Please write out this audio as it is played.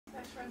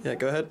Yeah,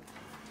 go ahead.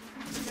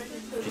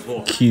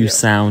 Cue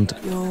sound.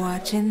 You're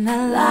watching the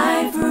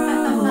live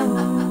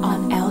room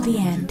on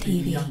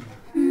LDNTV.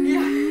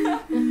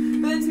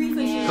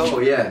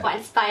 Cool, yeah. What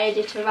inspired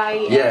you to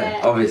write?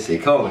 Yeah, obviously,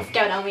 cool. What's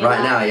going on with right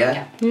that? now,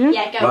 yeah?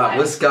 Yeah, go Right,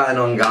 what's going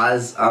on,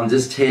 guys? I'm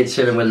just here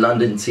chilling with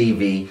London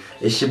TV.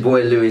 It's your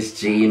boy Lewis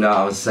G, you know what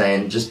I'm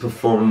saying? Just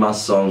performing my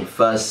song,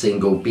 first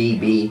single,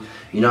 BB.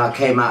 You know, I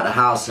came out of the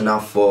house and I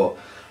thought,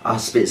 I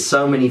spit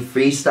so many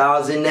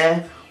freestyles in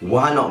there,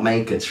 why not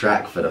make a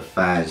track for the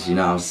fans, you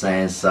know what I'm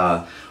saying?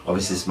 So,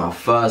 obviously it's my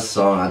first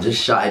song, I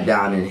just shut it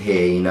down in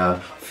here, you know. A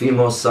few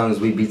more songs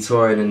we be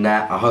touring and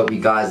that. I hope you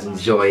guys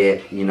enjoy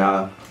it, you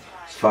know.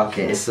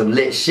 Fucking, it's some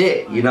lit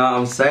shit, you know what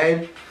I'm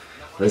saying?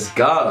 Let's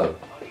go.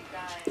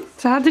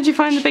 So how did you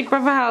find the Big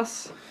Brother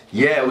house?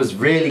 Yeah, it was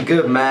really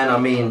good, man. I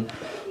mean,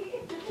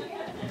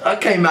 I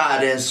came out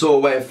of there and saw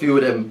where a few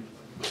of them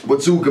were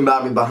talking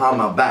about me behind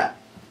my back.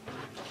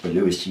 But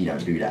Lewis G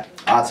don't do that.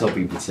 I tell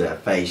people to their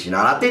face, you know.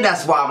 And I think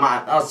that's why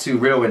I was too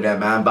real with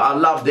them, man. But I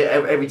loved it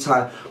every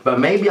time. But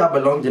maybe I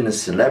belonged in the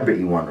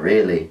celebrity one,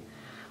 really.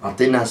 I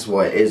think that's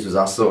what it is, was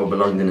I sort of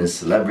belonged in the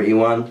celebrity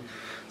one.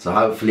 So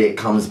hopefully it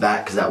comes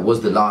back, because that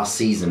was the last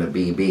season of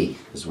BB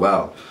as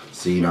well.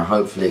 So, you know,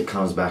 hopefully it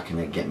comes back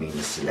and it get me in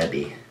the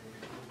celebrity.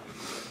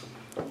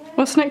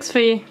 What's next for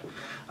you?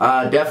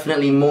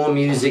 Definitely more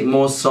music,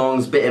 more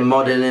songs, bit of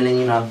modelling,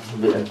 you know.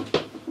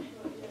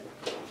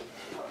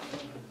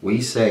 What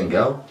you saying,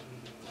 girl?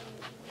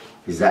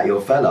 Is that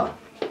your fella?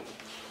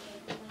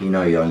 You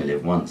know you only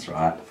live once,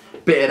 right?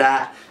 Bit of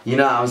that, you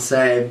know what I'm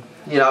saying?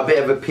 You know, a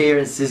bit of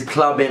appearances,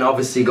 clubbing,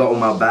 obviously got all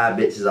my bad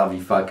bitches I'll be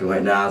fucking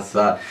with now,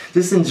 so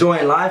just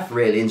enjoying life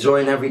really,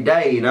 enjoying every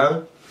day, you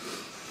know?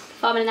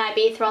 Farming and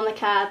Ibiza on the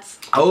cards.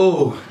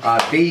 Oh,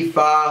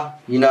 Ibiza,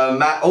 you know,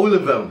 all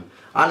of them.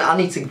 I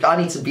need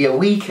to be a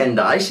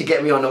weekender. They should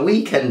get me on the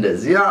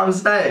weekenders, you know what I'm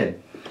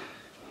saying?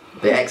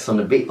 The X on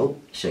the beat. Oh,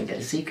 shouldn't get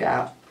a secret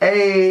out.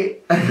 Hey!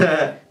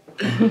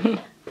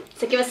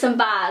 So give us some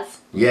bars.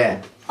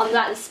 Yeah. On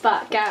the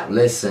spot, go.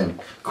 Listen,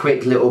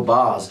 quick little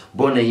bars,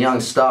 born a young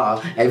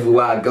star.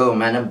 Everywhere I go,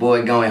 man, that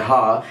boy going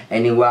hard.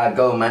 Anywhere I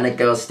go, man, the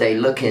girls stay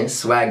looking.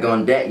 Swag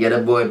on deck, yeah, the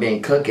boy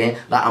been cooking.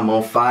 Like I'm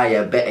on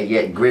fire, better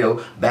yet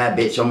grill. Bad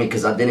bitch on me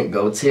cause I didn't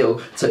go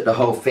till. Took the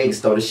whole thing,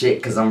 stole the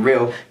shit cause I'm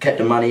real. Kept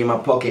the money in my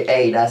pocket,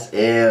 ayy, that's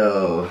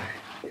ill.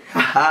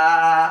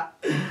 Haha.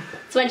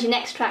 So when's your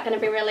next track gonna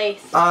be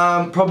released?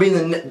 Probably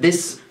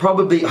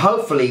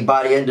hopefully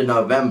by the end of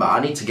November. I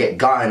need to get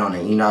going on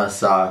it, you know,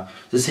 so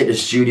just hit the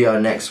studio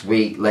next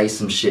week, lay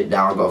some shit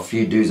down. I've got a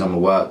few dudes I'm gonna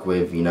work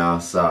with, you know,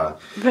 so.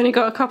 You've only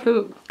got a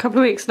couple of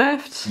weeks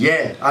left.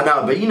 Yeah, I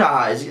know, but you know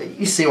how it is.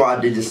 You see what I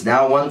did just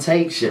now, one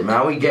take shit,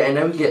 man. We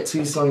get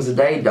 2 songs a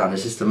day done.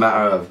 It's just a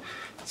matter of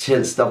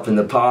stopping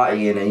the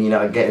party and then, you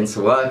know, getting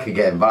to work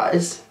again, but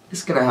it's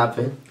gonna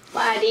happen.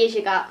 What ideas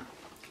you got?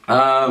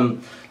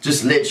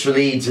 Just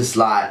literally just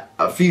like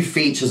a few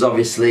features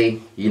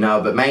obviously, you know,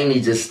 but mainly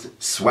just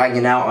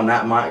swagging out on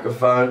that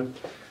microphone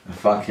and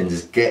fucking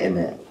just getting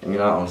it, you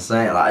know what I'm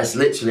saying? Like it's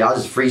literally, I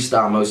just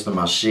freestyle most of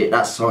my shit.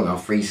 That song I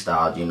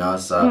freestyled, you know,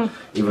 so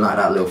even like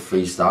that little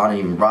freestyle, I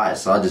didn't even write it,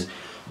 so I just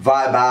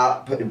vibe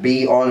out, put the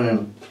beat on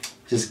and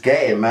just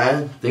get it,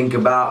 man. Think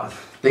about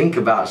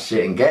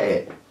shit and get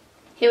it.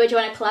 Who would you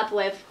want to collab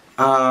with?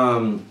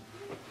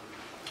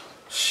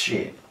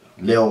 Shit,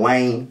 Lil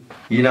Wayne,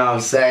 you know what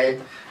I'm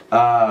saying?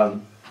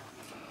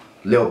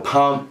 Lil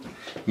Pump,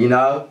 you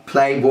know,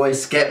 Playboy,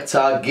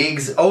 Skepta,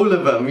 Gigs, all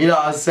of them, you know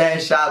what I'm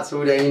saying? Shout out to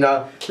all them, you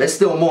know, there's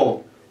still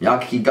more. Y'all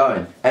can keep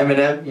going.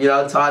 Eminem, you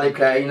know, Tyler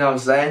Creator, you know what I'm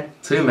saying?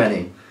 Too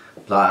many.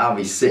 Like, I'll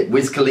be sick.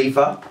 Wiz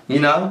Khalifa, you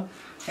know?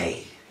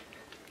 Hey.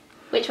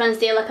 Which ones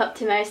do you look up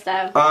to most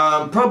though?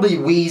 Probably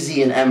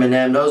Weezy and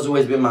Eminem. Those have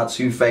always been my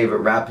 2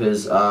 favourite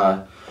rappers.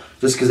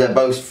 Just because they're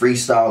both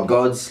freestyle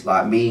gods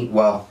like me.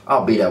 Well,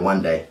 I'll be there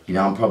one day. You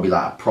know, I'm probably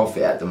like a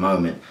prophet at the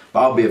moment. But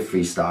I'll be a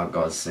freestyle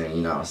god soon,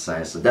 you know what I'm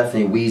saying? So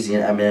definitely Weezy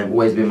and Eminem have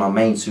always been my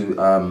main 2,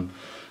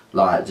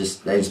 like,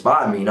 just, they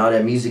inspire me, you know?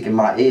 Their music in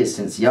my ears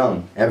since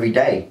young, every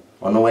day.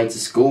 On the way to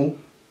school,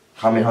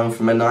 coming home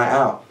from a night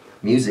out.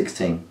 Music's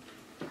thing.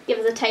 Give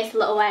us a taste of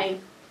Lil Wayne.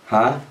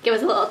 Huh? Give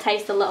us a little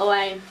taste of Lil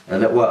Wayne.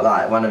 And what,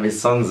 like one of his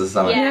songs or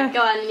something? Yeah,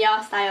 go on,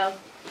 your style.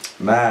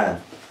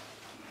 Man.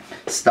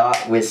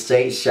 Start with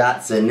straight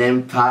shots and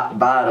then pop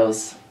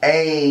bottles,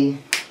 ayy.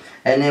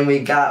 And then we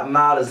got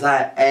models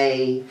like,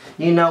 ayy.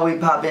 You know we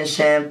poppin'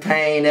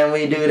 champagne and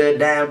we do the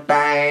damn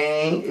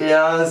thing. You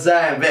know what I'm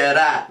saying? Bit of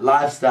that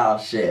lifestyle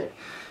shit.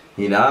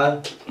 You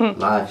know?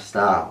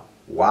 Lifestyle.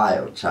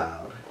 Wild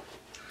child.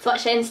 So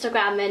what's your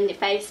Instagram and your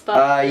Facebook?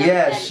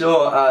 Yeah,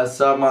 sure.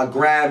 So my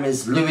gram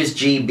is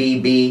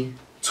LewisGBB.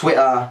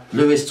 Twitter,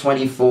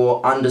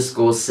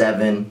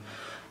 Lewis24_7.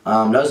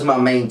 Those are my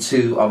main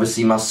 2.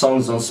 Obviously my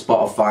song's on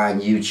Spotify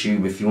and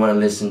YouTube if you want to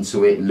listen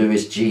to it.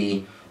 Lewis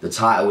G, the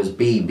title is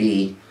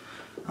BB.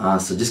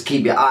 So just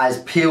keep your eyes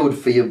peeled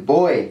for your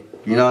boy.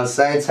 You know what I'm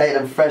saying? Take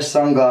them fresh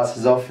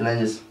sunglasses off and then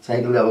just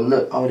take a little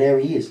look. Oh, there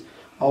he is.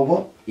 Oh,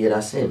 what? Yeah,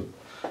 that's him.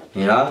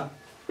 You know?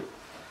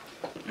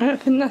 I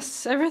think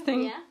that's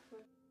everything. Yeah.